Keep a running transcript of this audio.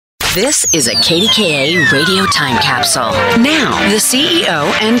This is a KDKA radio time capsule. Now, the CEO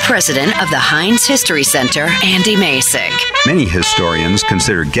and president of the Heinz History Center, Andy Masich. Many historians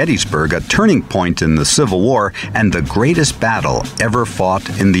consider Gettysburg a turning point in the Civil War and the greatest battle ever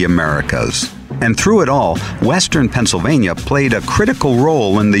fought in the Americas. And through it all, Western Pennsylvania played a critical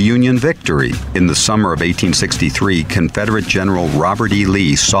role in the Union victory. In the summer of 1863, Confederate General Robert E.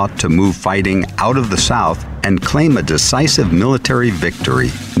 Lee sought to move fighting out of the South and claim a decisive military victory.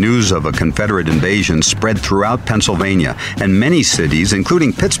 News of a Confederate invasion spread throughout Pennsylvania, and many cities,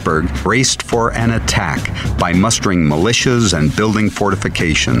 including Pittsburgh, braced for an attack by mustering militias and building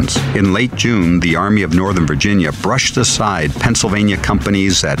fortifications. In late June, the Army of Northern Virginia brushed aside Pennsylvania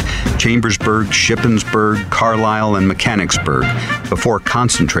companies at Chambersburg, Shippensburg, Carlisle, and Mechanicsburg before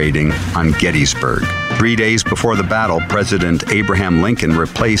concentrating on Gettysburg. 3 days before the battle, President Abraham Lincoln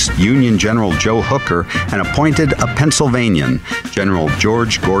replaced Union General Joe Hooker and appointed a Pennsylvanian, General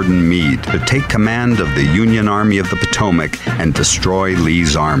George Gordon Meade, to take command of the Union Army of the Potomac and destroy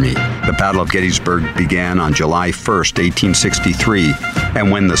Lee's army. The Battle of Gettysburg began on July 1st, 1863,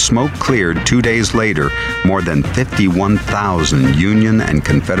 and when the smoke cleared 2 days later, more than 51,000 Union and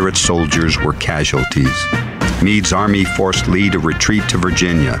Confederate soldiers were casualties. Meade's army forced Lee to retreat to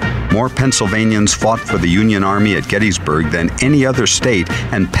Virginia. More Pennsylvanians fought for the Union Army at Gettysburg than any other state,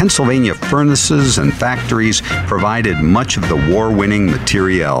 and Pennsylvania furnaces and factories provided much of the war-winning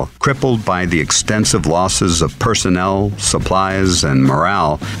materiel. Crippled by the extensive losses of personnel, supplies, and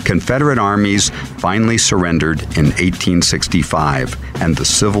morale, Confederate armies finally surrendered in 1865, and the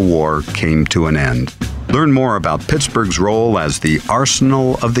Civil War came to an end. Learn more about Pittsburgh's role as the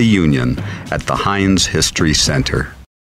Arsenal of the Union at the Heinz History Center.